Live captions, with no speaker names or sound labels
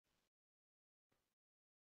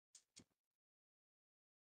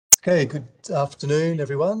Okay, good afternoon,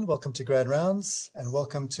 everyone. Welcome to Grand Rounds and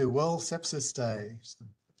welcome to World Sepsis Day.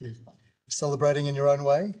 You're celebrating in your own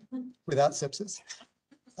way without sepsis.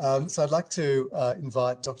 So I'd like to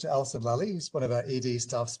invite Dr. Alison Lally, who's one of our ED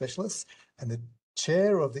staff specialists and the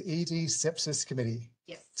chair of the ED Sepsis Committee,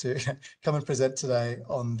 to come and present today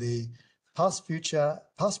on the past,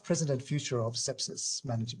 present and future of sepsis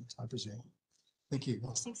management, I presume. Thank you.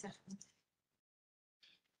 Thanks, sir.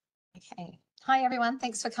 Okay. Hi, everyone.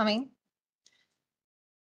 Thanks for coming.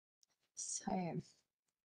 So,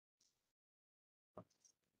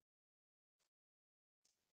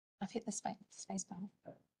 I've hit the space bar.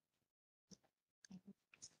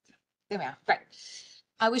 There we are. Great.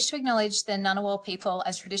 I wish to acknowledge the Ngunnawal people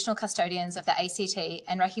as traditional custodians of the ACT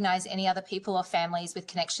and recognise any other people or families with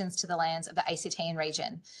connections to the lands of the ACT and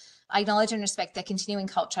region. I acknowledge and respect their continuing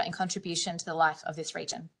culture and contribution to the life of this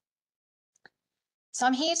region. So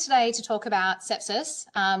I'm here today to talk about sepsis.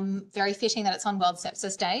 Very fitting that it's on World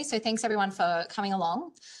Sepsis Day. So thanks everyone for coming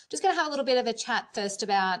along. Just going to have a little bit of a chat first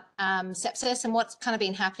about sepsis and what's kind of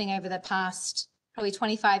been happening over the past probably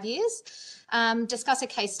 25 years. Discuss a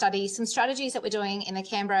case study, some strategies that we're doing in the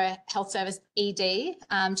Canberra Health Service ED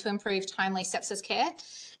to improve timely sepsis care,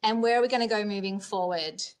 and where we're going to go moving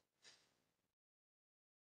forward.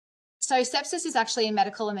 So sepsis is actually a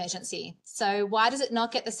medical emergency. So why does it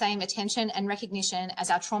not get the same attention and recognition as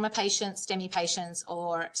our trauma patients, STEMI patients,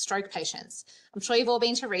 or stroke patients? I'm sure you've all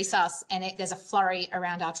been to resus and there's a flurry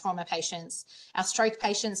around our trauma patients. Our stroke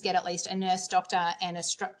patients get at least a nurse doctor and a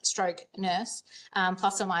stroke nurse,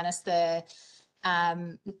 plus or minus the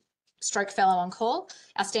stroke fellow on call.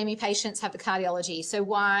 Our STEMI patients have the cardiology. So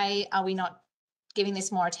why are we not giving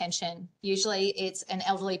this more attention? Usually it's an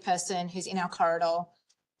elderly person who's in our corridor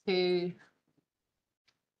who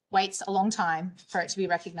waits a long time for it to be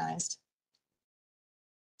recognised.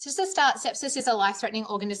 So just to start, sepsis is a life-threatening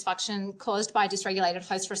organ dysfunction caused by dysregulated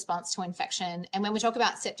host response to infection. And when we talk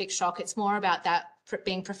about septic shock, it's more about that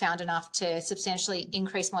being profound enough to substantially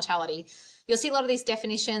increase mortality. You'll see a lot of these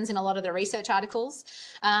definitions in a lot of the research articles.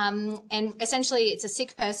 And essentially, it's a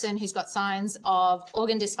sick person who's got signs of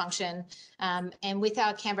organ dysfunction. And with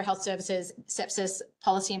our Canberra Health Services sepsis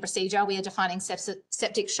policy and procedure, we are defining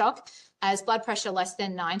septic shock as blood pressure less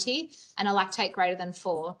than 90 and a lactate greater than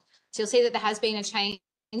 4. So you'll see that there has been a change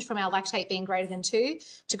from our lactate being greater than 2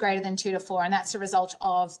 to greater than 2 to 4. And that's a result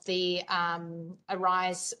of the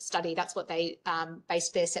ARISE study. That's what they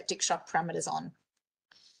based their septic shock parameters on.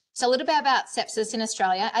 So a little bit about sepsis in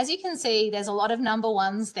Australia. As you can see, there's a lot of number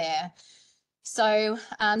ones there. So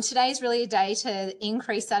today is really a day to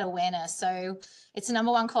increase that awareness. So it's the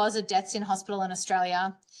number one cause of deaths in hospital in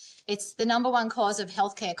Australia. It's the number one cause of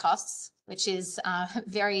healthcare costs, which is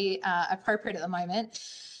very appropriate at the moment.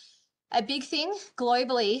 A big thing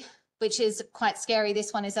globally, which is quite scary,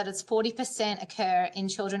 this one, is that it's 40% occur in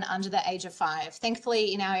children under the age of 5.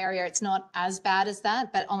 Thankfully, in our area, it's not as bad as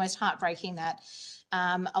that, but almost heartbreaking that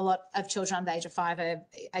a lot of children under the age of 5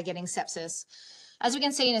 are getting sepsis. As we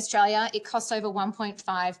can see in Australia, it costs over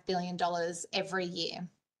 $1.5 billion every year.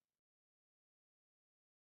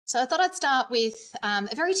 So I thought I'd start with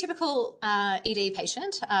a very typical ED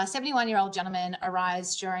patient. A 71-year-old gentleman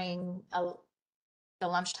arrives during the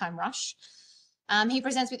lunchtime rush. He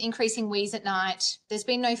presents with increasing wheeze at night. There's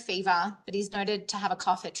been no fever, but he's noted to have a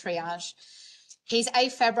cough at triage. He's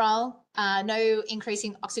afebrile, no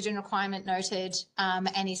increasing oxygen requirement noted,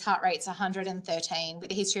 and his heart rate's 113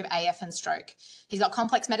 with a history of AF and stroke. He's got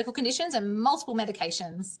complex medical conditions and multiple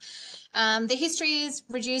medications. The history is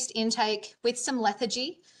reduced intake with some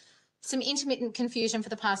lethargy, some intermittent confusion for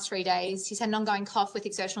the past 3 days. He's had an ongoing cough with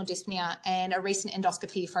exertional dyspnea and a recent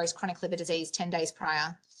endoscopy for his chronic liver disease 10 days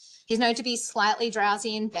prior. He's known to be slightly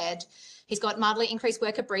drowsy in bed. He's got mildly increased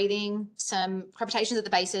work of breathing, some crepitations at the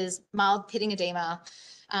bases, mild pitting edema.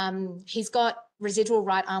 He's got residual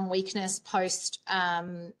right arm weakness post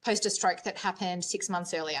a stroke that happened 6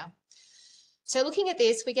 months earlier. So looking at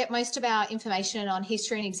this, we get most of our information on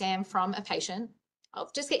history and exam from a patient. I'll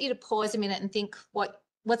just get you to pause a minute and think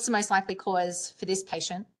what's the most likely cause for this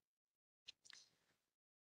patient.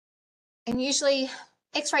 And usually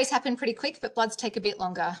X-rays happen pretty quick, but bloods take a bit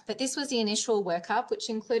longer. But this was the initial workup, which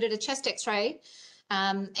included a chest X-ray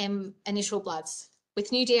and initial bloods.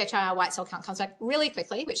 With new DHR, white cell count comes back really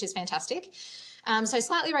quickly, which is fantastic. So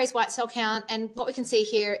slightly raised white cell count. And what we can see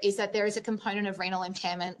here is that there is a component of renal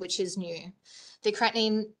impairment, which is new. The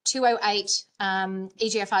creatinine 208,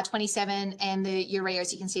 EGFR 27, and the urea,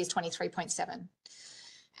 as you can see, is 23.7.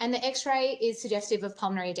 And the X-ray is suggestive of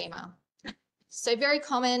pulmonary edema. So very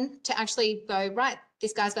common to actually go, right,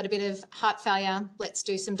 this guy's got a bit of heart failure. Let's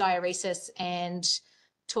do some diuresis and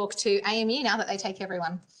talk to AMU now that they take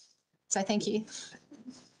everyone. So thank you.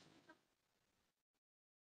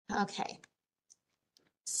 Okay.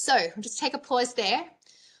 So I'll just take a pause there.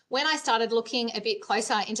 When I started looking a bit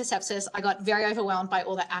closer into sepsis, I got very overwhelmed by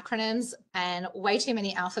all the acronyms and way too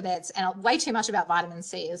many alphabets and way too much about vitamin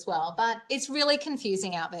C as well. But it's really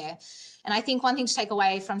confusing out there. And I think one thing to take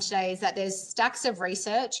away from today is that there's stacks of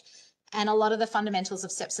research and a lot of the fundamentals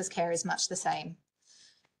of sepsis care is much the same.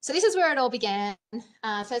 So this is where it all began. So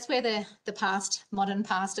that's where the modern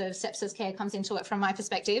past of sepsis care comes into it from my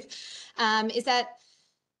perspective, is that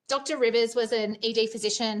Dr. Rivers was an ED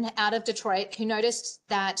physician out of Detroit who noticed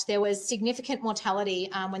that there was significant mortality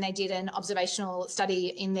when they did an observational study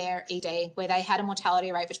in their ED, where they had a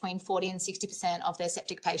mortality rate between 40 and 60% of their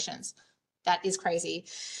septic patients. That is crazy.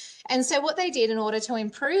 And so what they did in order to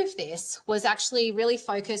improve this was actually really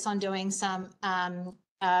focus on doing some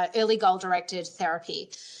early goal-directed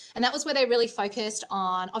therapy. And that was where they really focused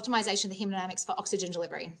on optimization of the hemodynamics for oxygen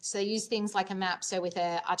delivery. So they used things like a map, so with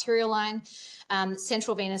an arterial line,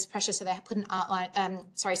 central venous pressure, so they put an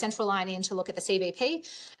central line in to look at the CVP,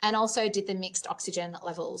 and also did the mixed oxygen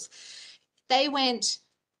levels. They went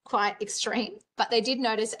quite extreme, but they did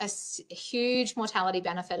notice a huge mortality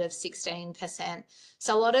benefit of 16%.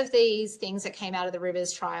 So a lot of these things that came out of the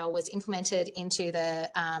Rivers trial was implemented into the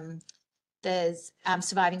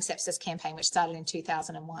Surviving Sepsis campaign, which started in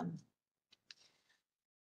 2001.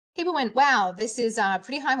 People went, wow, this is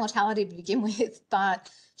pretty high mortality to begin with, but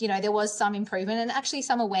there was some improvement and actually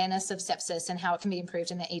some awareness of sepsis and how it can be improved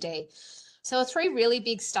in the ED. So 3 really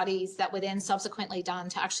big studies that were then subsequently done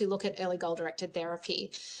to actually look at early goal-directed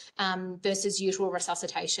therapy versus usual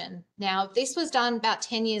resuscitation. Now, this was done about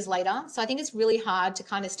 10 years later, so I think it's really hard to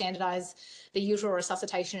kind of standardize the usual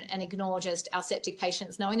resuscitation and ignore just our septic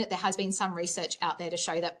patients, knowing that there has been some research out there to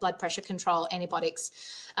show that blood pressure control, antibiotics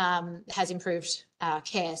has improved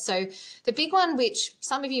care. So the big one, which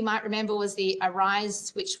some of you might remember, was the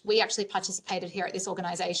ARISE, which we actually participated here at this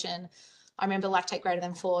organisation. I remember lactate greater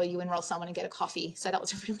than 4, you enroll someone and get a coffee. So that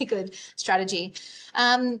was a really good strategy.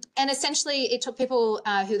 And essentially it took people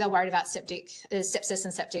who they were worried about sepsis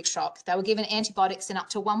and septic shock. They were given antibiotics in up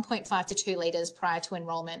to 1.5 to 2 litres prior to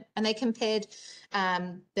enrolment. And they compared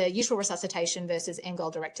the usual resuscitation versus end goal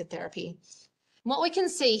directed therapy. What we can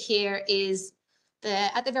see here is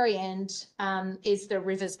at the very end is the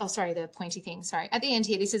Rivers, the pointy thing, At the end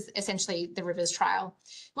here, this is essentially the Rivers trial.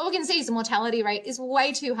 What we can see is the mortality rate is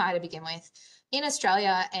way too high to begin with. In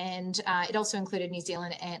Australia, and it also included New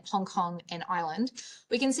Zealand and Hong Kong and Ireland,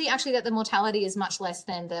 we can see actually that the mortality is much less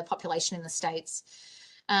than the population in the States.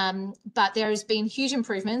 But there has been huge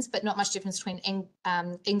improvements, but not much difference between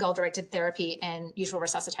end goal directed therapy and usual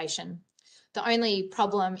resuscitation. The only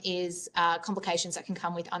problem is complications that can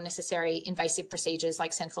come with unnecessary invasive procedures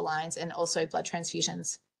like central lines and also blood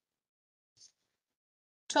transfusions.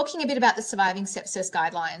 Talking a bit about the Surviving Sepsis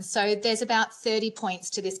guidelines. So there's about 30 points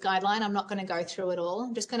to this guideline. I'm not going to go through it all.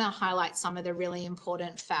 I'm just going to highlight some of the really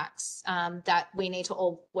important facts that we need to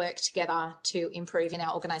all work together to improve in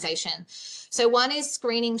our organisation. So one is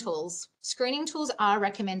screening tools. Screening tools are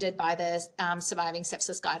recommended by the Surviving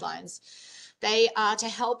Sepsis guidelines. They are to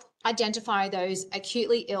help identify those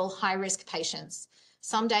acutely ill, high-risk patients.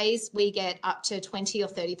 Some days we get up to 20 or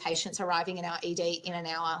 30 patients arriving in our ED in an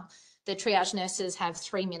hour. The triage nurses have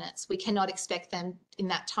 3 minutes. We cannot expect them in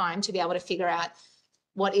that time to be able to figure out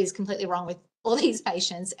what is completely wrong with all these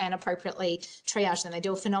patients and appropriately triage them. They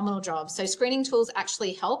do a phenomenal job. So screening tools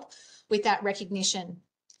actually help with that recognition.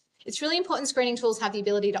 It's really important screening tools have the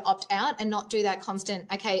ability to opt out and not do that constant,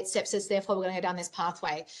 okay, it's sepsis, therefore we're going to go down this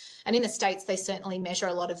pathway. And in the States, they certainly measure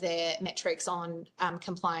a lot of their metrics on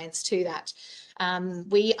compliance to that.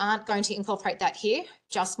 We aren't going to incorporate that here,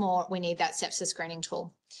 just more we need that sepsis screening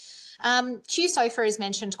tool. QSOFA is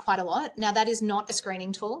mentioned quite a lot. Now, that is not a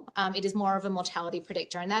screening tool. It is more of a mortality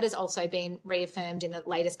predictor, and that has also been reaffirmed in the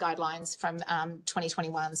latest guidelines from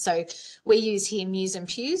 2021. So we use here MEWS and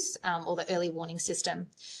PEWS, or the early warning system.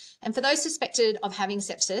 And for those suspected of having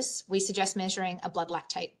sepsis, we suggest measuring a blood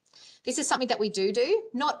lactate. This is something that we do,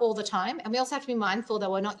 not all the time. And we also have to be mindful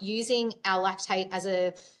that we're not using our lactate as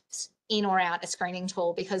a in or out a screening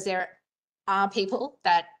tool, because there are people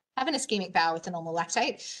that have an ischemic bowel with the normal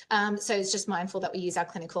lactate. So it's just mindful that we use our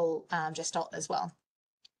clinical gestalt as well.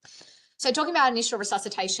 So talking about initial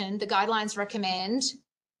resuscitation, the guidelines recommend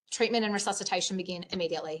treatment and resuscitation begin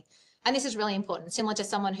immediately. And this is really important. Similar to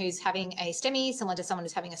someone who's having a STEMI, similar to someone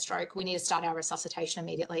who's having a stroke, we need to start our resuscitation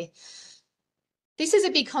immediately. This is a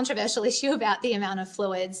big controversial issue about the amount of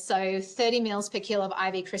fluids. So 30 mils per kilo of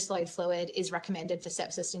IV crystalloid fluid is recommended for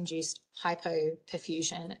sepsis-induced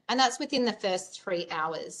hypoperfusion, and that's within the first 3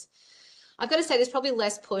 hours. I've got to say there's probably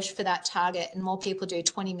less push for that target and more people do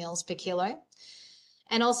 20 mils per kilo.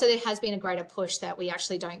 And also there has been a greater push that we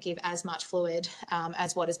actually don't give as much fluid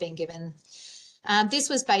as what has been given. This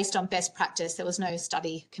was based on best practice. There was no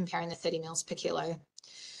study comparing the 30 mils per kilo.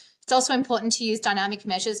 It's also important to use dynamic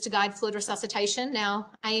measures to guide fluid resuscitation.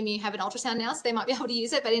 Now, AMU have an ultrasound now, so they might be able to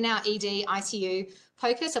use it, but in our ED, ICU,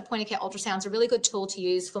 POCUS or point of care ultrasound is a really good tool to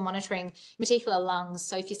use for monitoring, in particular lungs.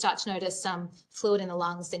 So if you start to notice some fluid in the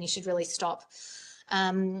lungs, then you should really stop.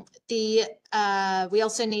 We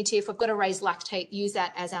also need to, if we've got a raised lactate, use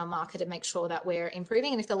that as our marker to make sure that we're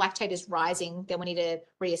improving. And if the lactate is rising, then we need to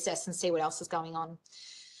reassess and see what else is going on.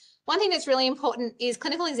 One thing that's really important is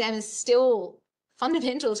clinical exam is still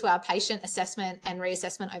fundamental to our patient assessment and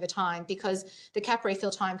reassessment over time, because the cap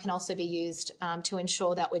refill time can also be used to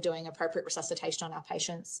ensure that we're doing appropriate resuscitation on our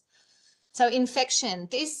patients. So infection,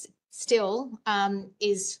 this still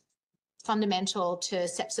is fundamental to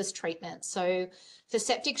sepsis treatment. So for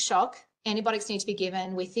septic shock, antibiotics need to be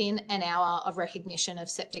given within an hour of recognition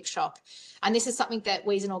of septic shock. And this is something that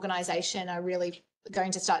we as an organisation are really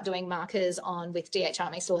going to start doing markers on with DHR.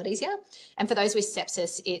 It makes it a lot easier. And for those with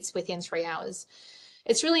sepsis, it's within 3 hours.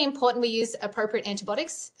 It's really important we use appropriate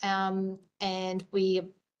antibiotics and we,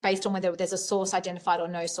 based on whether there's a source identified or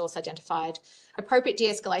no source identified, appropriate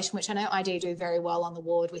de-escalation, which I know ID do very well on the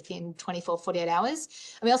ward within 24, 48 hours.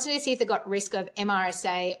 And we also need to see if they've got risk of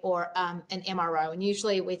MRSA or an MRO. And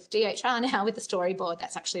usually with DHR now, with the storyboard,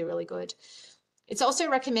 that's actually really good. It's also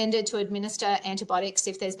recommended to administer antibiotics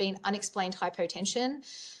if there's been unexplained hypotension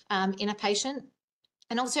in a patient.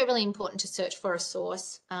 And also really important to search for a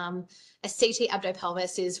source. A CT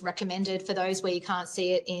abdo-pelvis is recommended for those where you can't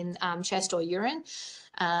see it in chest or urine.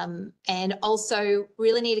 And also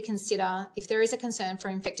really need to consider if there is a concern for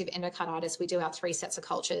infective endocarditis, we do our 3 sets of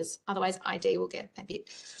cultures. Otherwise, ID will get a bit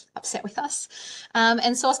upset with us.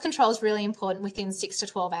 And source control is really important within 6 to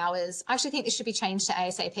 12 hours. I actually think this should be changed to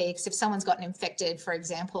ASAP, because if someone's got an infected, for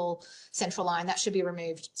example, central line, that should be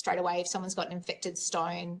removed straight away. If someone's got an infected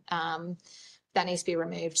stone, that needs to be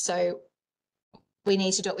removed. So we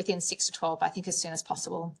need to do it within 6 to 12, I think, as soon as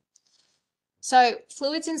possible. So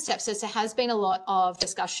fluids in sepsis, there has been a lot of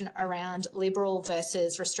discussion around liberal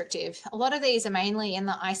versus restrictive. A lot of these are mainly in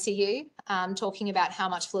the ICU, talking about how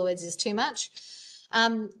much fluids is too much.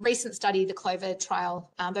 Recent study, the Clover trial,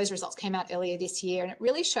 those results came out earlier this year, and it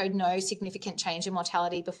really showed no significant change in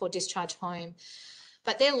mortality before discharge home.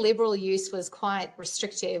 But their liberal use was quite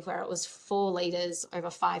restrictive, where it was 4 litres over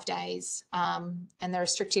 5 days, and the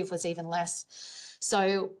restrictive was even less.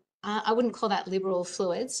 So I wouldn't call that liberal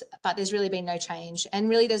fluids, but there's really been no change. And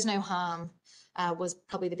really there's no harm was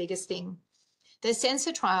probably the biggest thing. The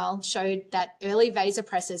sensor trial showed that early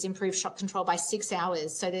vasopressors improve shock control by 6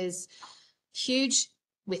 hours. So there's huge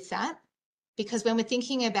with that, because when we're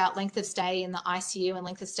thinking about length of stay in the ICU and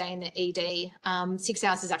length of stay in the ED, 6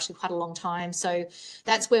 hours is actually quite a long time. So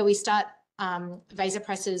that's where we start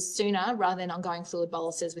vasopressors sooner rather than ongoing fluid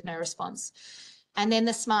boluses with no response. And then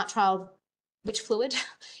the SMART trial, which fluid?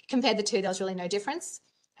 Compared the two, there was really no difference.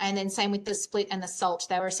 And then same with the split and the SALT.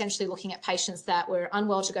 They were essentially looking at patients that were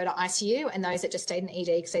unwell to go to ICU and those that just stayed in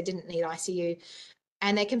ED because they didn't need ICU.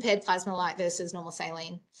 And they compared plasma light versus normal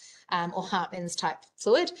saline or Hartmann's type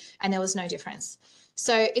fluid, and there was no difference.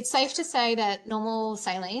 So it's safe to say that normal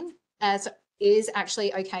saline is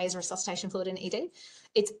actually okay as a resuscitation fluid in ED.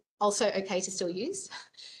 It's also okay to still use.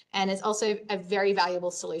 And it's also a very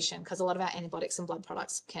valuable solution because a lot of our antibiotics and blood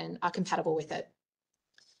products are compatible with it.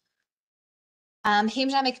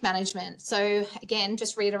 Hemodynamic management. So again,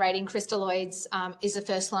 just reiterating, crystalloids is the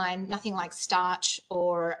first line, nothing like starch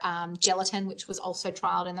or gelatin, which was also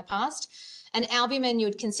trialled in the past. And albumin you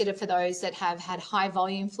would consider for those that have had high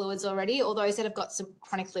volume fluids already or those that have got some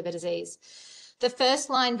chronic liver disease. The first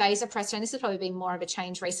line vasopressor, and this has probably been more of a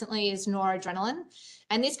change recently, is noradrenaline.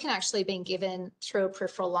 And this can actually be given through a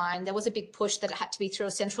peripheral line. There was a big push that it had to be through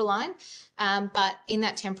a central line, but in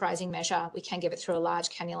that temporizing measure, we can give it through a large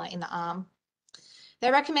cannula in the arm.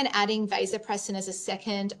 They recommend adding vasopressin as a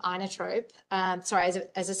second inotrope,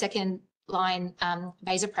 as a second line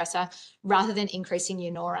vasopressor rather than increasing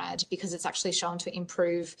your NORAD because it's actually shown to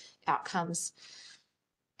improve outcomes.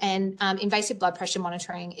 And invasive blood pressure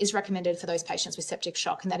monitoring is recommended for those patients with septic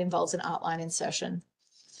shock, and that involves an outline insertion.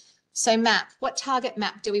 So MAP, what target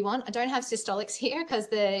MAP do we want? I don't have systolics here because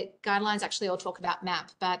the guidelines actually all talk about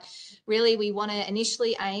MAP, but really we want to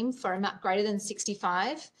initially aim for a MAP greater than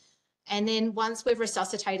 65. And then once we've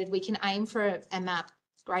resuscitated, we can aim for a MAP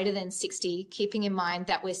greater than 60, keeping in mind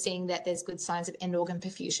that we're seeing that there's good signs of end organ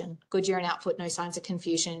perfusion, good urine output, no signs of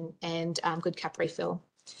confusion, and good cap refill.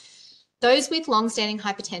 Those with long-standing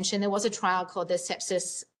hypertension, there was a trial called the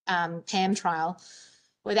Sepsis PAM trial,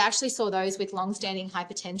 where they actually saw those with long-standing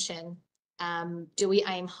hypertension, do we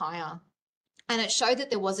aim higher? And it showed that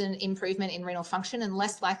there was an improvement in renal function and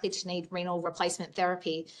less likely to need renal replacement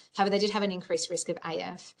therapy. However, they did have an increased risk of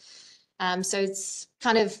AF. So it's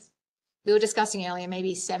kind of, we were discussing earlier,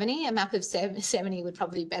 maybe 70, a map of 70 would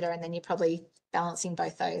probably be better, and then you're probably balancing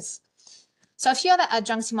both those. So a few other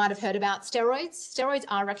adjuncts you might have heard about: steroids. Steroids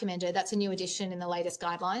are recommended. That's a new addition in the latest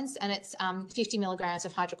guidelines, and it's 50 milligrams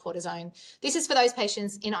of hydrocortisone. This is for those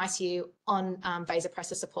patients in ICU on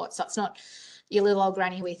vasopressor support. So it's not your little old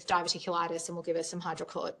granny with diverticulitis and we'll give her some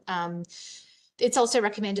hydrocort. It's also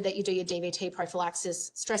recommended that you do your DVT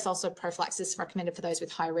prophylaxis. Stress also prophylaxis recommended for those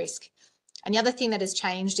with high risk. And the other thing that has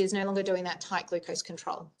changed is no longer doing that tight glucose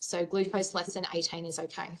control. So glucose less than 18 is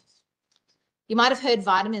okay. You might have heard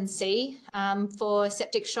vitamin C for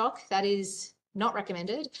septic shock. That is not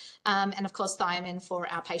recommended. And of course, thiamine for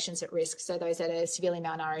our patients at risk. So those that are severely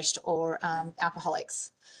malnourished or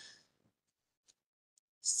alcoholics.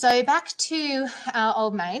 So back to our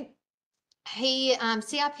old mate. He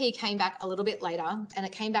CRP came back a little bit later, and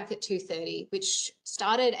it came back at 2:30, which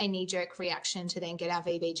started a knee-jerk reaction to then get our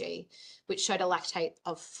VBG, which showed a lactate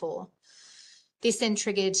of 4. This then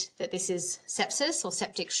triggered that this is sepsis or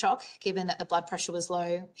septic shock, given that the blood pressure was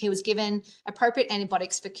low. He was given appropriate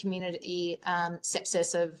antibiotics for community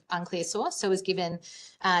sepsis of unclear source. So was given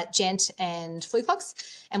Gent and Fluvox,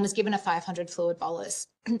 and was given a 500 fluid bolus.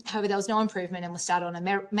 However, there was no improvement and was started on a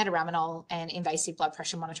metaraminol, and invasive blood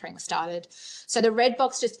pressure monitoring was started. So the red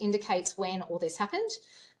box just indicates when all this happened.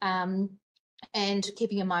 And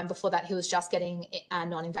keeping in mind, before that, he was just getting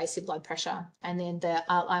non-invasive blood pressure. And then the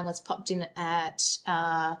line was popped in at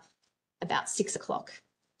about 6 o'clock.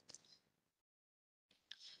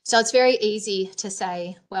 So it's very easy to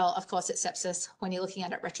say, well, of course it's sepsis when you're looking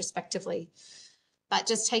at it retrospectively. But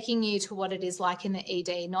just taking you to what it is like in the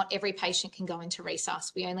ED, not every patient can go into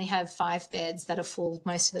resus. We only have 5 beds that are full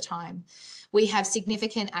most of the time. We have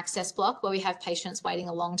significant access block where we have patients waiting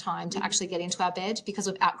a long time to actually get into our bed because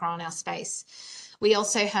we've outgrown our space. We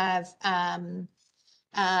also have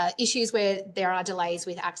issues where there are delays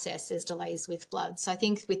with access, there's delays with blood. So I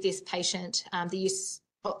think with this patient, the use,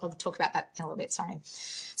 I'll talk about that in a little bit, sorry.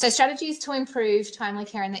 So strategies to improve timely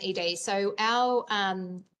care in the ED. So our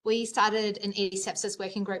we started an ED sepsis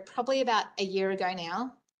working group probably about a year ago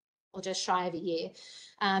now, or just shy of a year,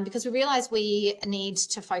 because we realised we need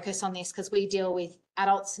to focus on this because we deal with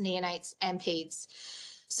adults, neonates and peds.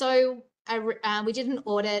 So we did an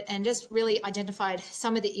audit and just really identified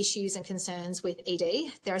some of the issues and concerns with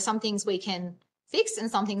ED. There are some things we can fix and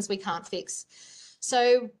some things we can't fix.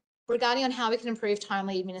 So regarding on how we can improve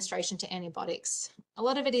timely administration to antibiotics, a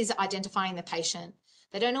lot of it is identifying the patient.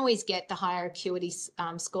 They don't always get the higher acuity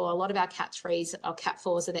score. A lot of our Cat 3s or Cat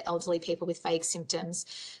 4s are the elderly people with vague symptoms.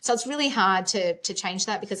 So it's really hard to change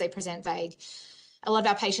that because they present vague. A lot of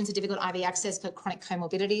our patients are difficult IV access for chronic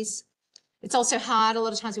comorbidities. It's also hard. A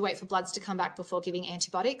lot of times we wait for bloods to come back before giving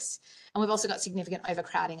antibiotics. And we've also got significant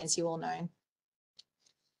overcrowding, as you all know.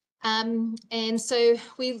 And so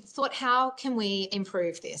we thought, how can we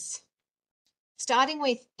improve this? Starting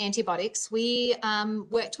with antibiotics, we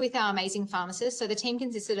worked with our amazing pharmacists. So the team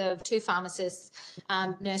consisted of 2 pharmacists,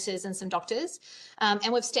 nurses and some doctors.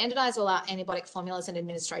 And we've standardised all our antibiotic formulas and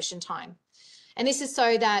administration time. And this is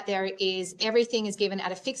so that everything is given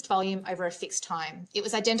at a fixed volume over a fixed time. It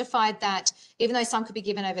was identified that even though some could be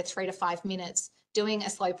given over 3 to 5 minutes, doing a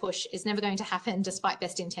slow push is never going to happen despite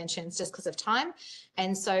best intentions just because of time.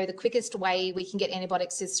 And so the quickest way we can get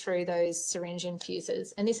antibiotics is through those syringe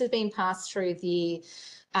infusers. And this has been passed through the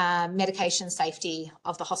medication safety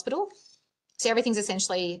of the hospital. So everything's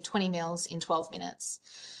essentially 20 mils in 12 minutes.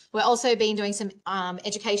 We're also been doing some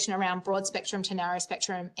education around broad spectrum to narrow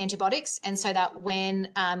spectrum antibiotics. And so that when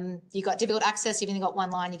you've got difficult access, you've only got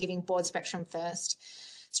one line, you're giving broad spectrum first.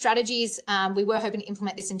 Strategies, we were hoping to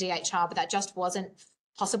implement this in DHR, but that just wasn't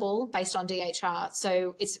possible based on DHR.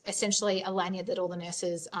 So it's essentially a lanyard that all the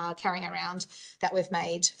nurses are carrying around that we've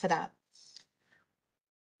made for that.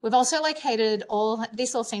 We've also located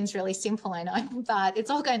this all seems really simple, I know, but it's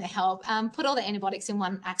all going to help. Put all the antibiotics in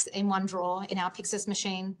one drawer in our Pyxis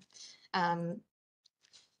machine.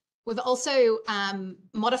 We've also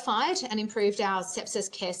modified and improved our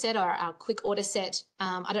sepsis care set, or our quick order set.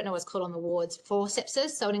 I don't know what's called on the wards for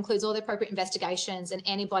sepsis. So it includes all the appropriate investigations and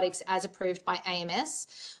antibiotics as approved by AMS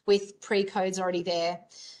with pre-codes already there.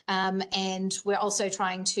 And we're also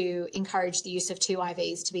trying to encourage the use of 2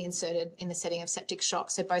 IVs to be inserted in the setting of septic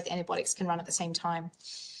shock, so both antibiotics can run at the same time.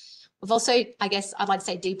 We've also, I guess I'd like to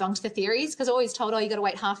say, debunked the theories, because I always told, oh, you got to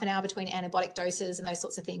wait half an hour between antibiotic doses and those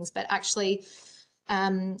sorts of things. But actually,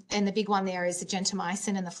 And the big one there is the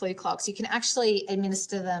gentamicin and the Fluclox. You can actually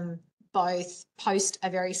administer them both post a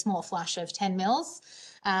very small flush of 10 mils.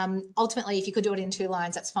 Ultimately, if you could do it in 2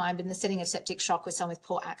 lines, that's fine. But in the setting of septic shock with someone with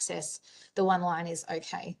poor access, the 1 line is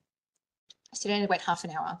okay. So you don't need to wait half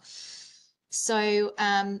an hour. So,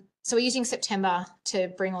 so we're using September to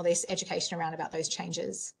bring all this education around about those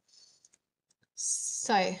changes.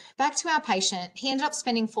 So back to our patient. He ended up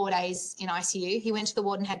spending 4 days in ICU. He went to the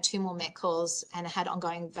ward and had 2 more MET calls and had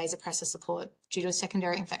ongoing vasopressor support due to a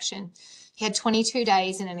secondary infection. He had 22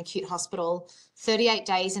 days in an acute hospital, 38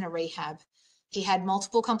 days in a rehab. He had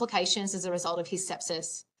multiple complications as a result of his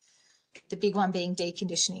sepsis, the big one being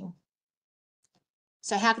deconditioning.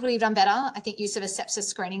 So how could we have done better? I think use of a sepsis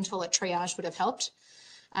screening tool at triage would have helped.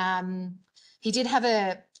 He did have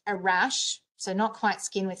a rash, so not quite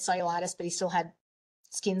skin with cellulitis, but he still had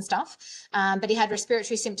skin stuff. But he had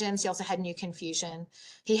respiratory symptoms. He also had new confusion.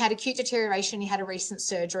 He had acute deterioration. He had a recent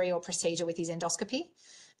surgery or procedure with his endoscopy,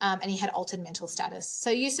 and he had altered mental status. So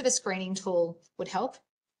use of a screening tool would help.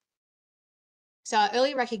 So our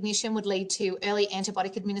early recognition would lead to early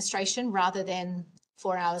antibiotic administration rather than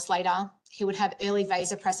 4 hours later. He would have early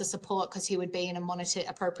vasopressor support because he would be in a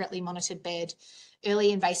appropriately monitored bed,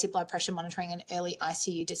 early invasive blood pressure monitoring, and early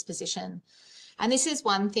ICU disposition. And this is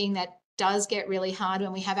one thing that does get really hard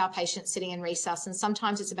when we have our patients sitting in resus, and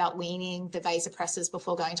sometimes it's about weaning the vasopressors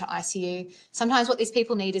before going to ICU. Sometimes what these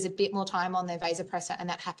people need is a bit more time on their vasopressor, and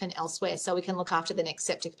that happen elsewhere so we can look after the next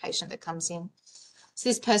septic patient that comes in. So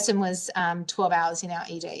this person was 12 hours in our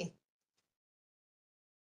ED.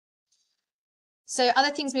 So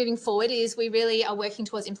other things moving forward is we really are working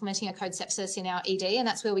towards implementing a code sepsis in our ED, and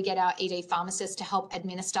that's where we get our ED pharmacists to help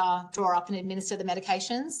draw up and administer the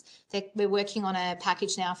medications. We're working on a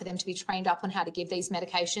package now for them to be trained up on how to give these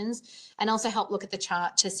medications and also help look at the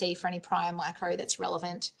chart to see for any prior micro that's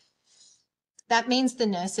relevant. That means the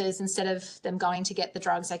nurses, instead of them going to get the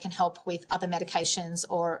drugs, they can help with other medications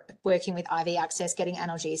or working with IV access, getting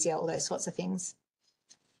analgesia, all those sorts of things.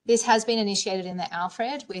 This has been initiated in the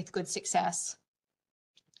Alfred with good success.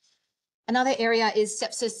 Another area is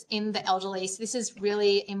sepsis in the elderly. So this is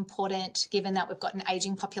really important given that we've got an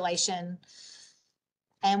aging population.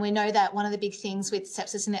 And we know that one of the big things with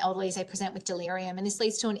sepsis in the elderly is they present with delirium, and this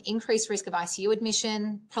leads to an increased risk of ICU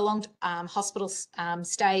admission, prolonged hospital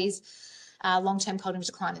stays, long-term cognitive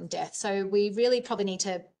decline and death. So we really probably need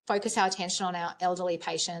to focus our attention on our elderly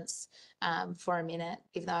patients for a minute,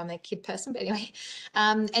 even though I'm a kid person, but anyway.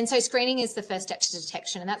 And so screening is the first step to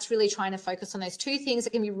detection, and that's really trying to focus on those 2 things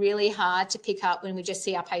that can be really hard to pick up when we just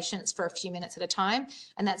see our patients for a few minutes at a time,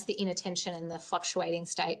 and that's the inattention and the fluctuating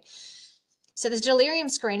state. So there's a delirium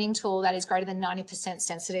screening tool that is greater than 90%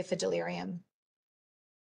 sensitive for delirium.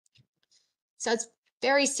 So it's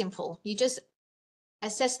very simple. You just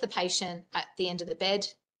assess the patient at the end of the bed.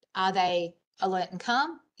 Are they alert and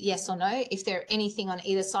calm? Yes or no. If there's anything on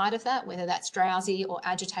either side of that, whether that's drowsy or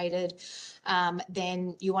agitated,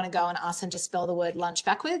 then you want to go and ask them to spell the word lunch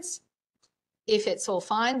backwards. If it's all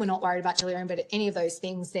fine, we're not worried about delirium, but any of those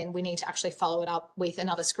things, then we need to actually follow it up with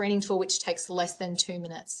another screening tool, which takes less than 2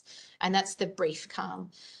 minutes. And that's the brief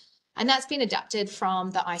calm. And that's been adapted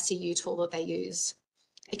from the ICU tool that they use.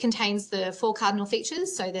 It contains the 4 cardinal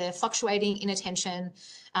features, so the fluctuating inattention,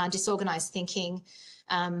 disorganized thinking,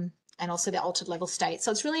 and also the altered level state.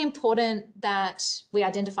 So it's really important that we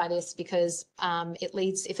identify this because it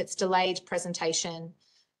leads, if it's delayed presentation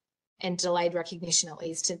and delayed recognition, it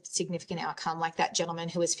leads to significant outcome, like that gentleman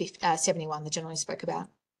who was 71, the gentleman who spoke about.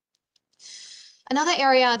 Another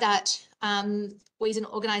area that we as an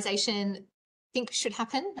organisation think should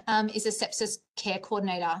happen is a sepsis care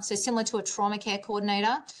coordinator. So similar to a trauma care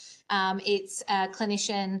coordinator, it's a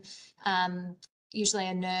clinician, usually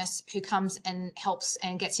a nurse, who comes and helps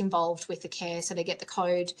and gets involved with the care. So they get the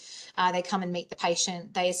code, they come and meet the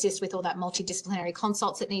patient, they assist with all that multidisciplinary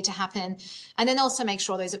consults that need to happen, and then also make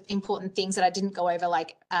sure those important things that I didn't go over,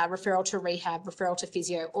 like referral to rehab, referral to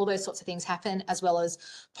physio, all those sorts of things happen, as well as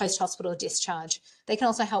post-hospital discharge. They can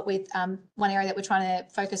also help with one area that we're trying to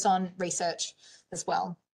focus on, research as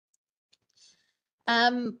well.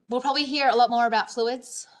 We'll probably hear a lot more about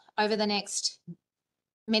fluids over the next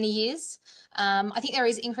many years. I think there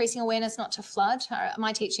is increasing awareness not to flood.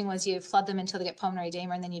 My teaching was you flood them until they get pulmonary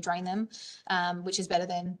edema and then you drain them, which is better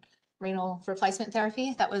than renal replacement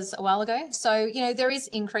therapy. That was a while ago. So, you know, there is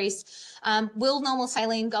increase. Will normal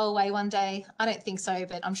saline go away one day? I don't think so,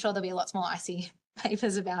 but I'm sure there'll be lots more icy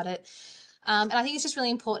papers about it. And I think it's just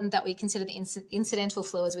really important that we consider the incidental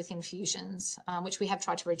fluids with infusions, which we have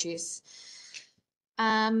tried to reduce.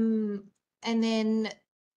 And then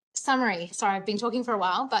summary, sorry, I've been talking for a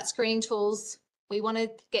while, but screening tools We want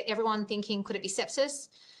to get everyone thinking, could it be sepsis?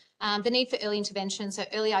 The need for early intervention, so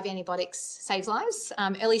early IV antibiotics saves lives,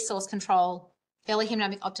 early source control, early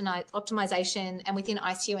hemodynamic optimization, and within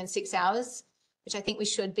ICU in 6 hours, which I think we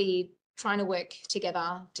should be trying to work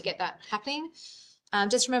together to get that happening.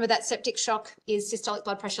 Just remember that septic shock is systolic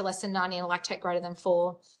blood pressure less than 90 and a lactate greater than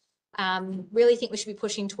 4. Really think we should be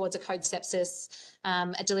pushing towards a code sepsis.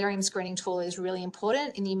 A delirium screening tool is really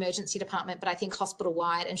important in the emergency department, but I think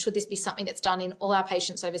hospital-wide, and should this be something that's done in all our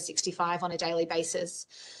patients over 65 on a daily basis?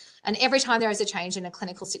 And every time there is a change in a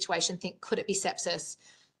clinical situation, think, could it be sepsis?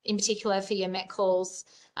 In particular for your MET calls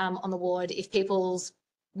on the ward, if people's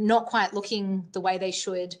not quite looking the way they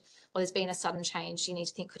should, or there's been a sudden change, you need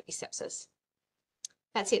to think, could it be sepsis?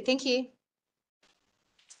 That's it. Thank you.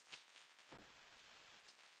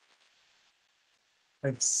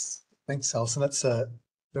 Thanks, Alison. That's a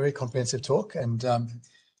very comprehensive talk and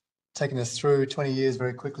taken us through 20 years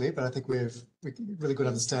very quickly. But I think we've really good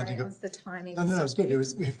understanding of the timing. No, it's good.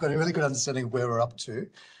 We've got a really good understanding of where we're up to.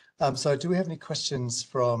 So, do we have any questions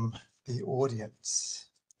from the audience?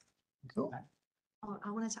 Cool. Oh,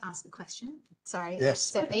 I wanted to ask a question. Sorry. Yes.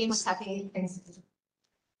 So Ian was happy.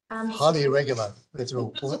 Highly irregular.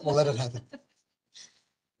 We'll let it happen.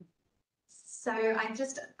 So I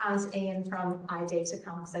just asked Ian from ID to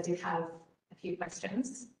come because I did have a few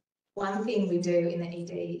questions. One thing we do in the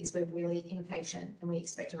ED is we're really impatient and we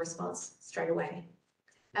expect a response straight away.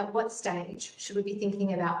 At what stage should we be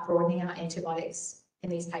thinking about broadening our antibiotics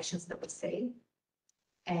in these patients that we see?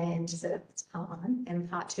 And so that's part one.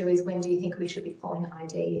 And part two is, when do you think we should be calling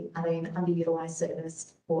ID? Are they an underutilised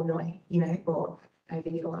service or not, or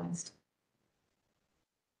overutilised?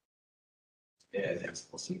 Yeah, thanks,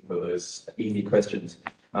 Alison, for those easy questions.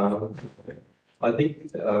 I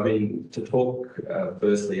think, to talk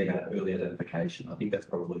firstly about early identification, I think that's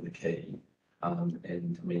probably the key.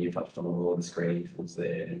 And you touched on all of the screening tools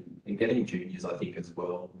there, and getting juniors, I think, as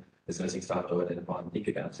well as nursing staff to identify and think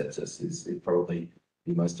about sepsis is probably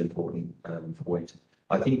the most important point.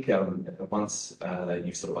 I think once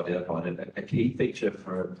you've sort of identified a key feature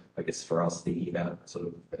for, I guess, for us thinking about sort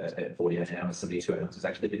of at 48 hours, 72 hours, is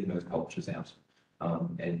actually getting those cultures out.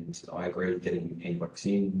 And I agree with getting antibiotics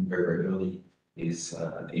in very, very early is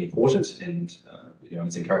important, and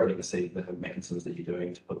it's encouraging to see the mechanisms that you're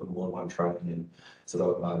doing to put them all in one tray and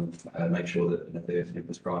sort of make sure that they're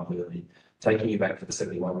prescribed early. Taking you back to the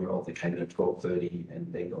 71-year-old that came in at 12:30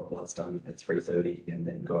 and then got bloods done at 3:30 and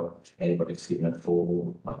then got antibiotics given at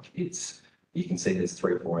 4, you can see there's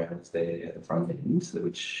 3 or 4 hours there at the front end,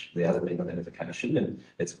 which there hasn't been identification, and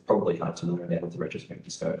it's probably hard to know now with the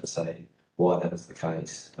retrospective scope to say why that is the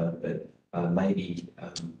case, but maybe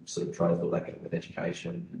sort of try to build that with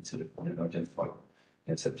education and sort of identify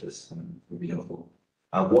sepsis would be helpful.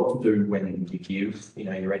 What to do when you give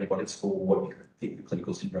your antibiotics for what you think the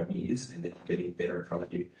clinical syndrome is, and then getting better in front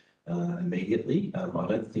of you immediately. I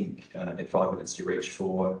don't think at 5 minutes you reach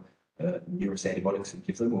for numerous antibiotics and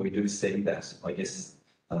give them. We do see that, I guess,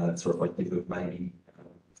 sort of reflective of maybe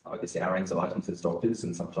our anxieties as doctors,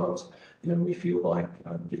 and sometimes we feel like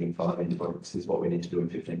giving 5 antibiotics is what we need to do in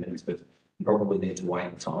 15 minutes, but you probably need to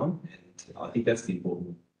wait time, and I think that's the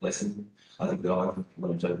important lesson. I think that I've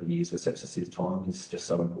learned over the years with sepsis is time is just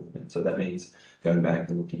so important. So that means going back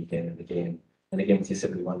and looking again and again. And again, with your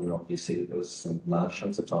 71-year-old, you see that there was some large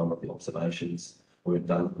chunks of time of the observations weren't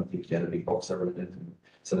done. I think you had a big box over it,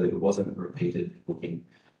 so it wasn't repeated looking.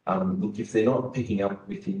 Look, if they're not picking up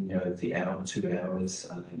within the hour, 2 hours,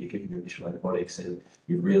 you're giving them initial antibiotics, and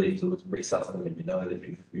you really resuscitate them, and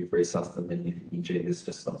that you've resuscitated them, and you think, gee, there's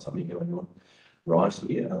just not something going on right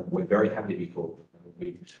here. We're very happy to be called.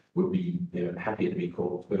 We will be happier to be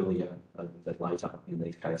called earlier than later in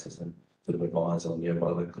these cases, and sort of advise on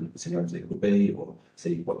what other clinical syndromes there could be, or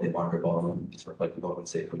see what their microbiome is reflective of, and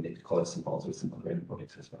see if we need to close some files with some other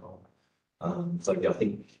antibiotics as well. So yeah, I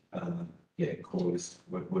think callers,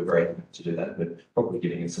 we're very happy to do that, but probably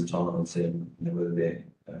giving it some time and seeing whether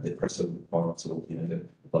their pressure requirements or the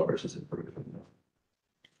blood pressures improved.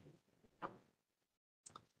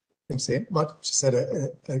 Thanks, Ian. Might just add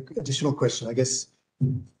an additional question. I guess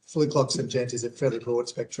flucloxacin is a fairly broad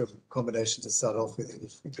spectrum combination to start off with,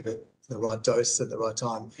 if you give it the right dose at the right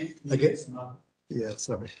time. I guess, yeah,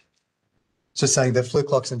 sorry. Just saying that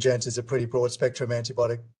flucloxacin is a pretty broad spectrum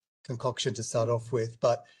antibiotic concoction to start off with,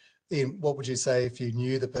 but Ian, what would you say if you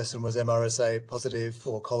knew the person was MRSA positive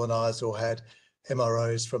or colonized or had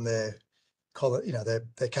MROs from their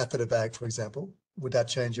catheter bag, for example? Would that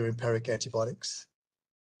change your empiric antibiotics?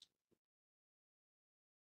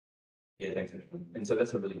 Yeah, thanks. And so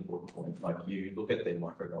that's a really important point. Like you look at their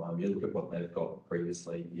microbiome, you look at what they've got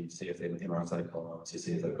previously, you see if they're MRSA colonies, you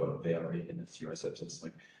see if they've got a VRE and it's urosepsis,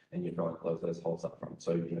 like, and you try and close those holes up front.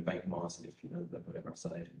 So, vancomycin, if they've got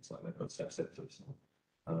MRSA, it's like they've got staph sepsis.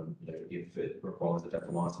 If it requires a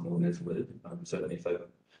daptomycin or Neslid, certainly if they've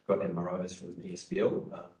got MROs from the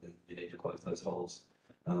ESBL, then you need to close those holes.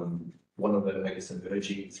 One of the, I guess,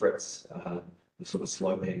 emerging threats, the sort of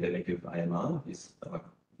slow pandemic of AMR is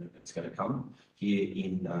it's going to come. Here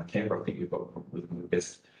in Canberra, I think we've got probably one of the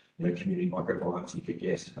best community microbiomes you could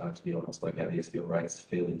get, to be honest. Like our ESBL rates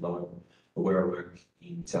fairly low. But where I work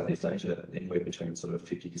in Southeast Asia, anywhere between sort of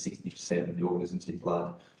 50 to 60% of the organisms in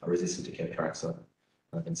blood are resistant to chemotaraxone.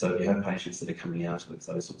 And so if you have patients that are coming out of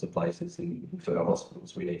those sorts of places in further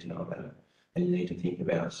hospitals, we need to know about it. And you need to think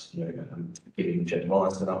about, giving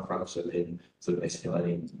gentamicin up front and then sort of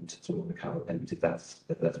escalating into sort of the cover payments if that's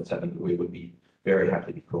what's happening. We would be very happy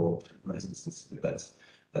to be called in most instances if that's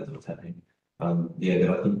what's happening. But I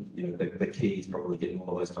think the key is probably getting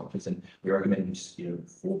all of those cultures, and we recommend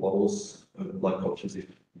 4 bottles of blood cultures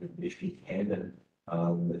if you can, and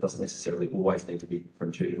it doesn't necessarily always need to be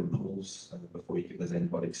from 2 different pools before you give those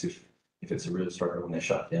antibiotics. If it's a real struggle and they're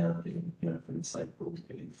shut down, from the same pool,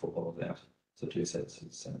 getting 4 bottles out, so 2 sets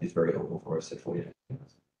is very helpful for us at 48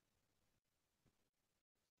 hours.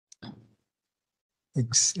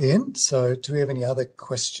 Thanks, Ian. So do we have any other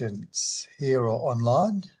questions here or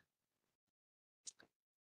online?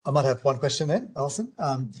 I might have one question then, Alison.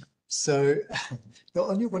 So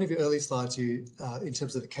on one of your early slides, you in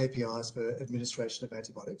terms of the KPIs for administration of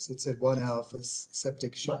antibiotics, it said 1 hour for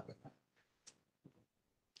septic shock.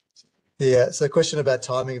 Yeah, so question about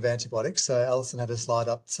timing of antibiotics. So Alison had a slide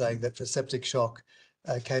up saying that for septic shock,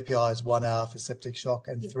 KPI is 1 hour for septic shock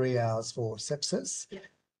and 3 hours for sepsis. Yeah.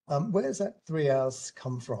 Where does that 3 hours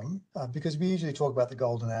come from? Because we usually talk about the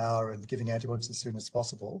golden hour and giving antibiotics as soon as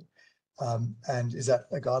possible. And is that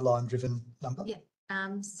a guideline-driven number? Yeah.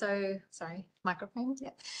 Sorry, microphone.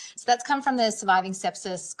 Yeah. So that's come from the surviving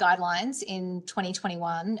sepsis guidelines in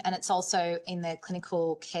 2021, and it's also in the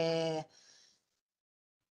clinical care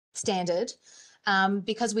standard,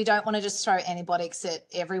 because we don't want to just throw antibiotics at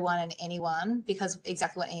everyone and anyone, because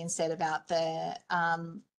exactly what Ian said about the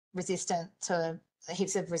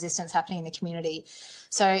heaps of resistance happening in the community.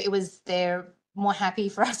 So they're more happy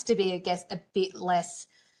for us to be, I guess, a bit less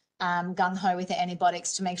gung-ho with the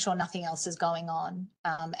antibiotics to make sure nothing else is going on,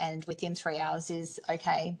 and within 3 hours is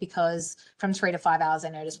okay, because from 3 to 5 hours I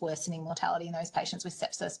noticed worsening mortality in those patients with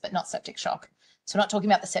sepsis, but not septic shock. So we're not talking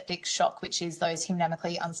about the septic shock, which is those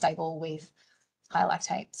hemodynamically unstable with high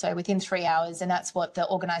lactate. So within 3 hours, and that's what the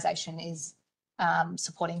organisation is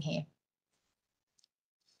supporting here.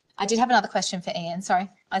 I did have another question for Ian. Sorry,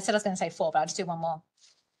 I said I was going to say 4, but I'll just do one more.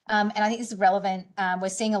 And I think this is relevant. We're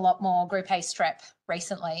seeing a lot more Group A strep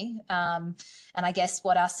recently. And I guess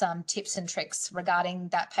what are some tips and tricks regarding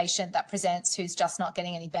that patient that presents who's just not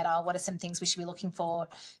getting any better? What are some things we should be looking for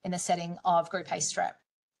in the setting of Group A strep?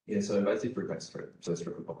 Yeah, so basic Group A strep, so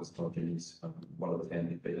Streptococcus pyogenes, one of the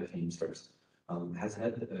family beta heme streps, has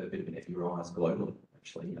had a bit of an rise globally,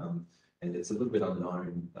 actually. And it's a little bit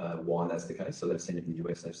unknown why that's the case. So they've seen it in the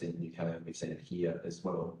US, they've seen it in the UK, and we've seen it here as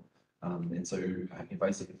well. And so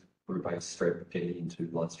invasive Group A strep getting into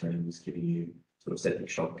bloodstreams, giving you sort of septic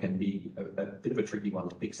shock can be a bit of a tricky one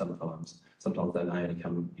to pick sometimes. Sometimes they may only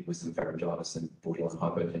come with some pharyngitis and borderline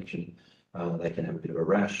hypotension. They can have a bit of a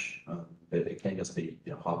rash, but it can just be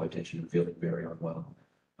hypotension and feeling very unwell.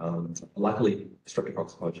 Luckily,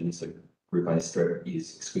 Streptococcus pyogenes, so Group A strep,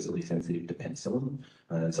 is exquisitely sensitive to penicillin.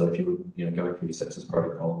 And so if you were going through your sepsis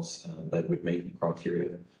protocols, they would meet the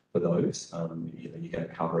criteria for those. You're going to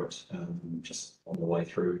cover it just on the way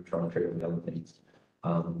through, trying to treat all the other things.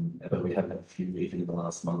 But we have had a few, even in the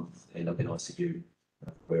last month, end up in ICU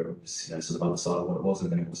where it was sort of undecided what it was,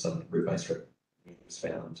 and then all of a sudden Group A strep was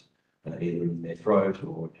found either in their throat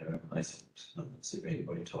or super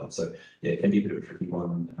antibody type. So yeah, it can be a bit of a tricky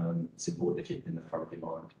one. It's important to keep in the front of your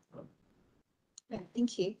mind. Yeah,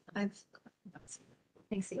 thank you. Thanks.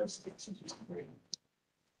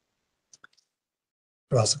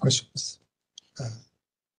 There are some questions.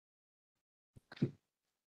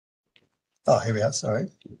 Here we are, sorry.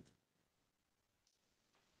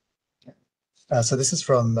 So this is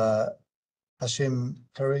from Hashim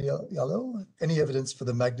Kariyalo. Any evidence for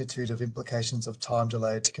the magnitude of implications of time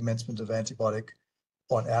delay to commencement of antibiotic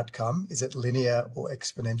on outcome? Is it linear or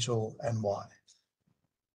exponential, and why?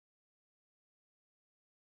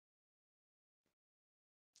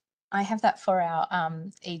 I have that for our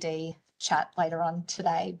ED chat later on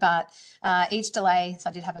today. But each delay, so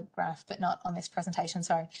I did have a graph, but not on this presentation,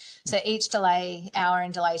 sorry. So each hour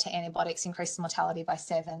in delay to antibiotics increases mortality by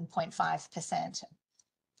 7.5%.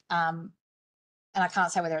 And I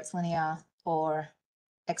can't say whether it's linear or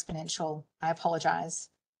exponential. I apologise.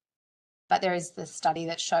 But there is the study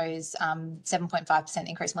that shows 7.5%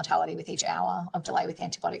 increased mortality with each hour of delay with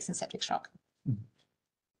antibiotics and septic shock.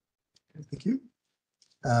 Thank you.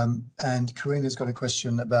 And Karina's got a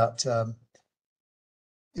question about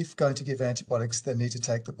if going to give antibiotics, they need to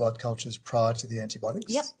take the blood cultures prior to the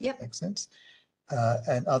antibiotics. Yep. Makes sense.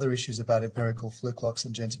 And other issues about empirical fluclox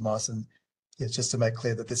and gentamicin, it's just to make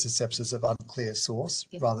clear that this is sepsis of unclear source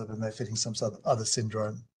rather than they're fitting some sort of other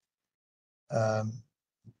syndrome.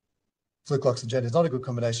 Fluclox and gent is not a good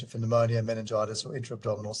combination for pneumonia, meningitis, or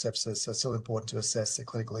intra-abdominal sepsis, so it's still important to assess the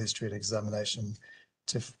clinical history and examination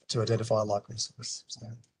to identify a likely source. So,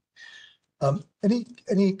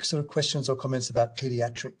 any sort of questions or comments about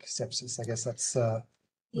pediatric sepsis? I guess that's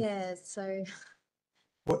So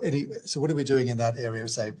what are we doing in that area,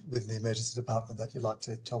 say, with the emergency department that you'd like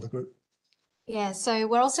to tell the group? Yeah, so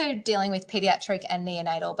we're also dealing with pediatric and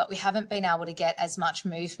neonatal, but we haven't been able to get as much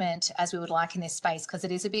movement as we would like in this space because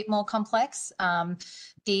it is a bit more complex.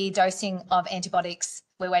 The dosing of antibiotics,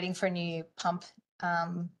 we're waiting for a new pump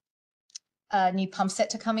set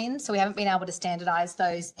to come in. So we haven't been able to standardise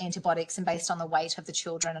those antibiotics and based on the weight of the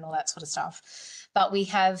children and all that sort of stuff. But we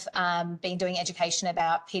have been doing education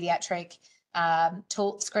about paediatric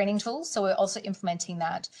screening tools. So we're also implementing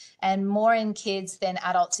that. And more in kids than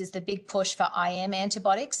adults is the big push for IM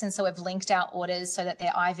antibiotics. And so we've linked our orders so that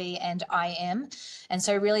they're IV and IM. And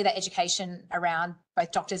so really the education around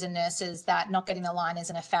both doctors and nurses that not getting the line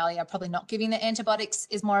isn't a failure, probably not giving the antibiotics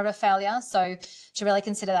is more of a failure. So to really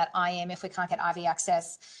consider that IM if we can't get IV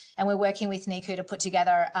access. And we're working with NICU to put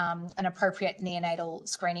together an appropriate neonatal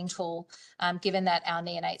screening tool. Given that our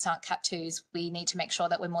neonates aren't Cat2s, we need to make sure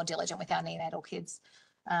that we're more diligent with our neonatal kids.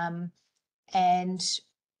 And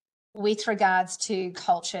with regards to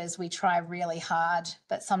cultures, we try really hard,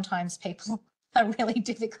 but sometimes people are really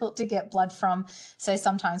difficult to get blood from. So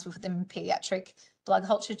sometimes we put them in paediatric blood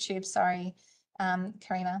culture tubes. Sorry,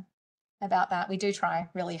 Karina, about that. We do try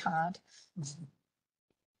really hard.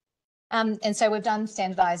 And so we've done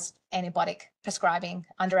standardised antibiotic prescribing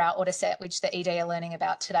under our order set, which the ED are learning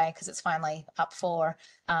about today because it's finally up for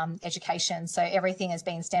education. So everything has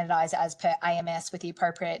been standardised as per AMS with the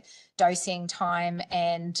appropriate dosing time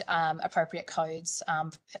and appropriate codes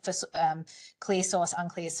for clear source,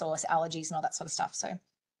 unclear source, allergies and all that sort of stuff. So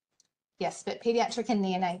yes, but paediatric and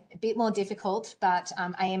neonate, a bit more difficult, but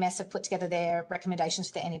AMS have put together their recommendations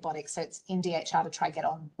for the antibiotics. So it's in DHR to try get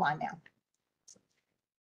online now.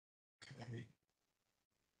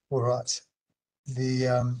 All right.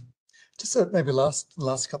 The just maybe last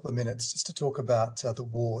couple of minutes just to talk about the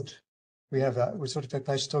ward. We're sort of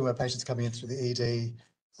talking about patients coming in through the ED,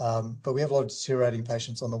 but we have a lot of deteriorating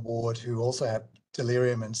patients on the ward who also have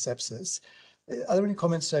delirium and sepsis. Are there any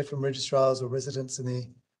comments today from registrars or residents in the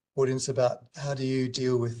audience about how do you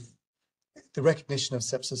deal with the recognition of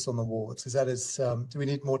sepsis on the wards? Is that do we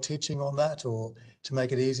need more teaching on that or to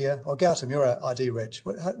make it easier? Oh, Gautam, you're our ID reg.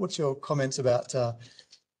 What's your comments about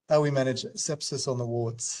how we manage sepsis on the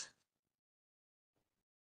wards?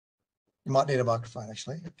 You might need a microphone,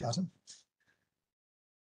 actually, Gautam.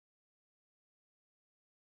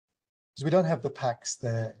 Because we don't have the packs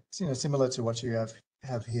there, similar to what you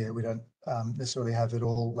have here. We don't necessarily have it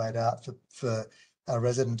all laid out for our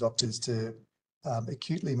resident doctors to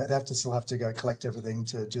acutely. They still have to go collect everything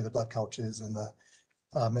to do the blood cultures and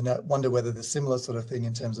and I wonder whether the similar sort of thing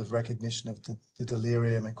in terms of recognition of the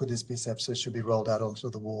delirium and could this be sepsis should be rolled out onto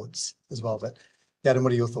the wards as well. But Adam,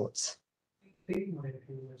 what are your thoughts? I think my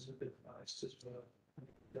opinion is a bit biased as well.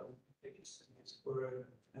 The biggest thing is for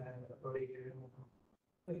about a year.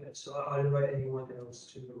 So I invite anyone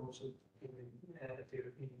else to also add their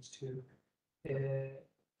opinions too.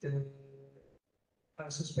 I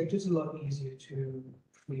suspect it's a lot easier to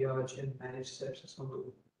triage and manage sepsis on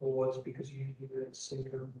the wards because usually the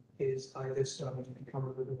syndrome is either starting to become a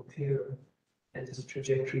little more clearer and there's a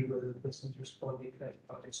trajectory whether the person's responding to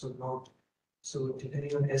antibiotics or not. So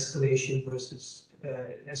depending on escalation versus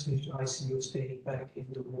escalation to ICU or staying back in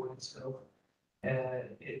the ward itself,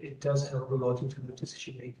 it does help a lot in terms of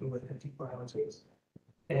decision making with antibiotics.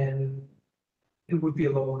 And it would be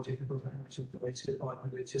a lot more difficult to the way to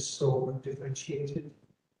department. It's just so undifferentiated.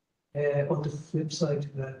 On the flip side to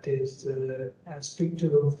that, there's the aspect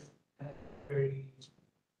of very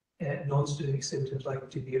non-specific symptoms like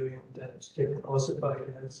delirium that get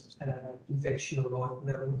classified as infection or not. And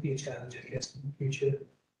that would be a challenge, I guess, in the future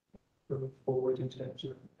going forward in terms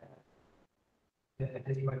of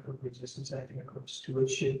antimicrobial resistance, antimicrobial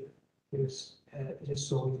stewardship is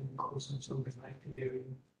solely in the course of something like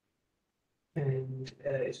delirium. And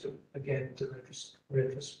it's again the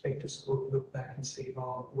retrospective scope, look back and say,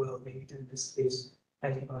 oh, well, maybe in this case,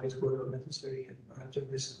 antibiotics were not necessary, and perhaps a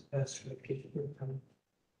risk stratification would have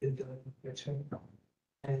been done better.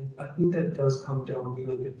 And I think that does come down a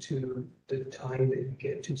little bit to the time that you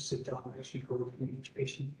get to sit down and actually go through each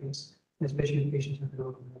patient case, and especially if patients have been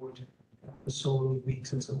on board for so many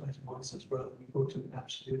weeks and sometimes months as well. We go to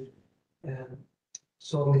absolute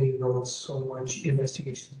so many notes, so much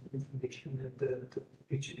investigation information that the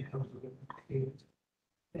picture becomes a little bit clear.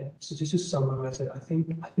 So just to summarize it, I think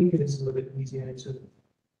it is a little bit easier to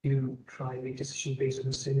try and make decision based on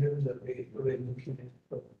the syndrome that we're looking at.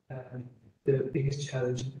 But the biggest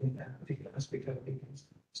challenge in that particular aspect, I think, is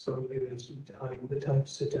slowly is the time to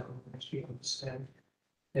sit down and actually understand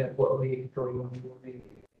what may be going on, what may be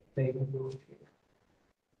going.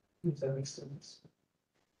 If that makes sense.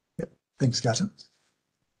 Yep. Thanks, Gatton.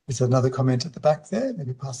 Is there another comment at the back there?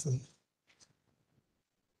 Maybe pass the.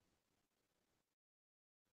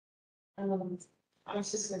 I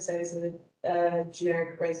was just going to say, is a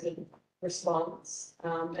generic resident response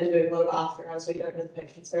and doing a lot of after hours. We don't know the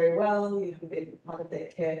patients very well. You haven't been part of their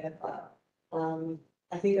care, but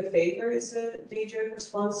I think a fever is a knee-jerk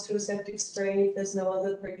response to a septic screen if there's no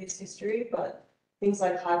other previous history. But things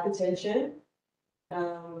like hypertension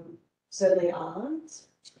certainly aren't.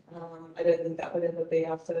 I don't think that would ever be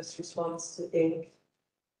our first response to think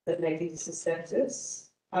that maybe this is sepsis.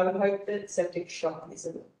 I would hope that septic shock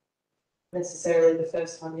isn't necessarily the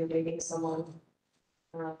first time you're meeting someone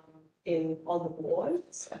on the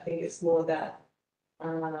wards. I think it's more that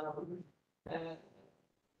not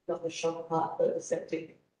the shock part, but the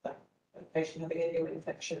septic, like a patient having a new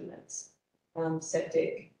infection that's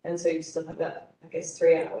septic, and so you still have that, I guess,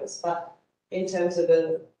 3 hours. But in terms of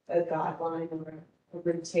a guideline or a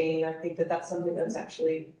routine, I think that that's something that's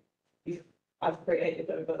actually I've created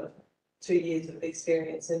over 2 years of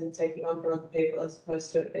experience in taking on for other people, as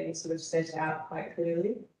opposed to it being sort of set out quite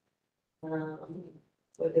clearly.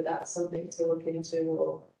 Whether that's something to look into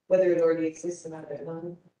or whether it already exists, and I don't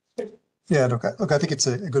know. Yeah, look, I think it's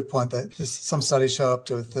a good point that some studies show up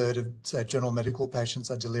to a third of, say, general medical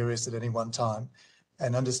patients are delirious at any one time,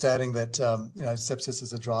 and understanding that sepsis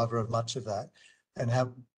is a driver of much of that, and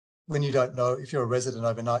how when you don't know, if you're a resident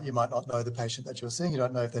overnight, you might not know the patient that you're seeing. You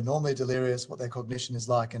don't know if they're normally delirious, what their cognition is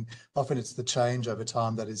like, and often it's the change over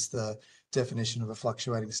time that is the definition of a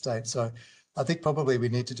fluctuating state. So I think probably we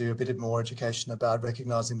need to do a bit more education about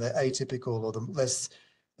recognizing the atypical or the less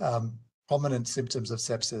prominent symptoms of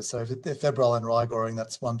sepsis. So if they're febrile and rigoring,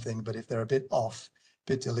 that's one thing, but if they're a bit off,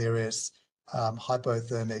 a bit delirious,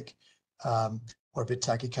 hypothermic, or a bit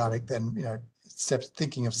tachycardic, then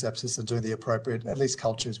thinking of sepsis and doing the appropriate, at least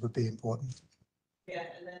cultures, would be important. Yeah,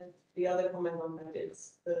 and then the other comment on that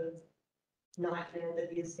is the nightmare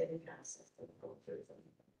that is getting access to the cultures,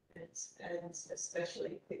 and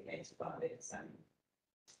especially quick antibiotics. And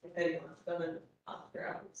if anyone's done an after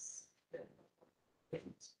hours,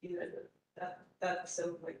 that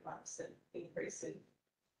 7.5% increase in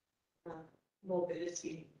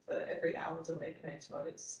morbidity for every hour delayed of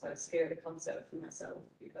antibiotics is quite a scary concept for myself,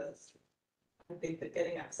 because I think that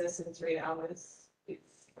getting access in 3 hours,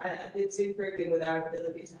 it's improving with our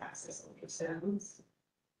ability to access ultrasounds.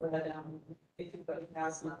 But if you've got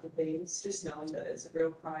 1,000 other things, just knowing that it's a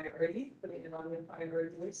real priority, putting it on your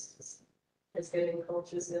priority list, as getting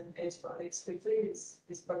cultures and antibiotics quickly is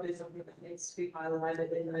probably something that needs to be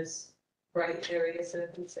highlighted in those grey area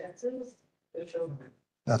circumstances, for sure.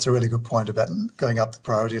 That's a really good point about going up the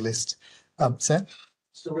priority list. Sam?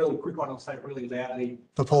 Just a really quick one, I'll say it really loudly.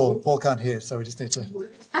 For Paul can't hear, so we just need to.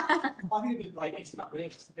 I think it'd be like, it's not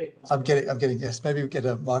really. I'm getting, yes, maybe we get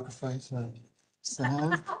a microphone. So,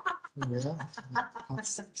 Sam, yeah.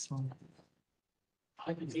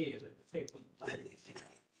 I can hear it.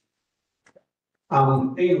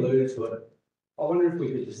 Ian alluded to it. I wonder if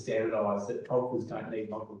we could just standardise that cultures don't need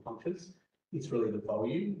multiple punctures. It's really the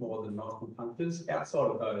volume more than multiple punctures.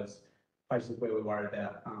 Outside of those patients where we're worried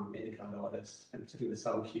about endocarditis and particularly the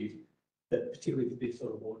subacute, that particularly for this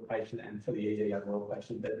sort of ward patient and for the ED overall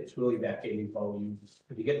patient, that it's really about getting volume.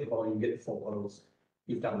 If you get the volume, get the 4 bottles,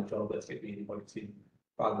 you've done the job, let's get the antibiotics in,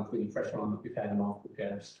 rather than putting pressure on that we've had multiple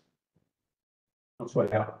jabs. I'm sure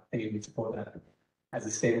how Ian would support that as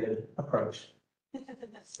a standard approach.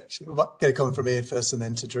 We'll get a comment from Ian first and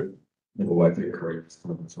then to Drew. Never wait for your career to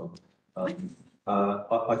come as well. I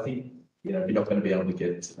think you're not going to be able to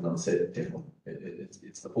get another set of definitely.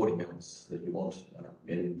 It's the 40 mils that you want,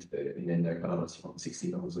 and in endocarditis from 60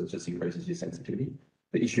 mils, it just increases your sensitivity.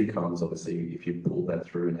 The issue comes obviously if you pull that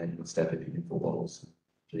through an annual staff in 4 bottles.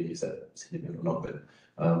 Is that significant or not? But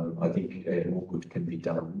I think more good can be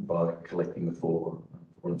done by collecting the 4,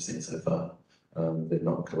 what I've seen so far. They're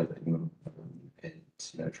not collecting them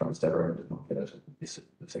and trying to stab around and not get it this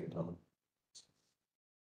the second time.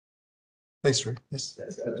 Thanks, Drew. Yes.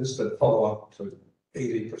 Just a follow-up to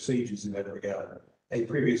ED procedures in that regard. A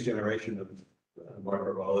previous generation of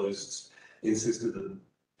microbiologists insisted that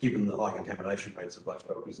given the high contamination rates of blood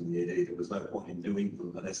cultures in the ED, there was no point in doing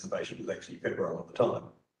them unless the patient was actually febrile at the time.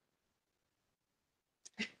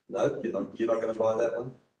 No, you're not going to buy that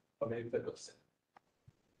one? I mean,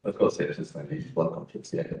 of course, sepsis may be blood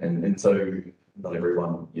cultures, yeah, and so not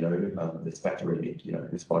everyone, there's bacteremia,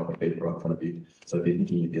 there's spike fever right in front of you. So if you're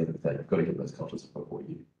thinking you're dealing with that, you've got to get those cultures before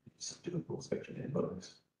you do the full spectrum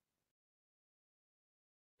antibiotics.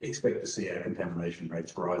 Expect to see our contamination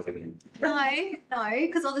rates rising. No,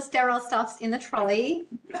 because all the sterile stuff's in the trolley.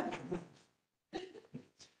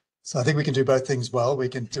 So I think we can do both things well. We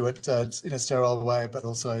can do it in a sterile way, but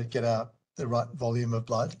also get out the right volume of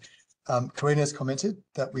blood. Karina has commented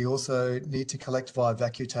that we also need to collect via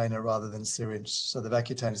vacutainer rather than syringe. So the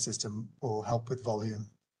vacutainer system will help with volume.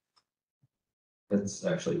 That's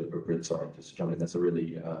actually, sorry, just to jump in, that's a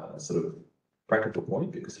really sort of practical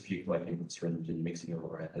point, because if you're collecting the syringe and you're mixing it all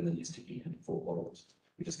around and then you're sticking it in 4 bottles,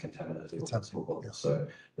 you just contaminate it all 4 bottles. Yeah. So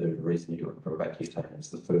the reason you do it for a vacutainer is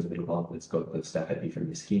the first bit of blood that's got the staph epi from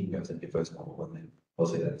your skin goes into your first bottle, and then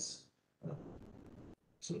obviously that's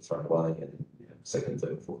sort of thrown away, and second,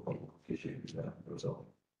 third, 4th bottle gives you the result.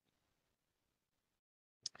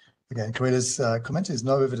 Again, Karina's comment is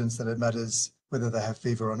no evidence that it matters whether they have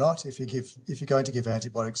fever or not. If you're going to give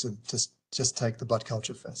antibiotics, and just take the blood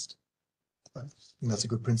culture first. I think that's a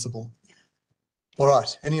good principle. All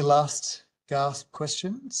right. Any last gasp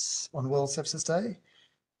questions on World Sepsis Day?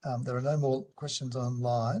 There are no more questions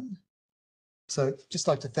online. So just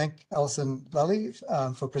like to thank Alison Lally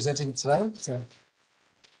for presenting today. So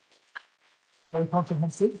very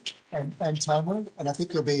comprehensive and timely. And I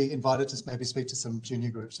think you'll be invited to maybe speak to some junior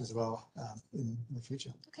groups as well in the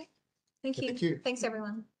future. Okay. Thank you. Thank you. Thanks,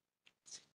 everyone.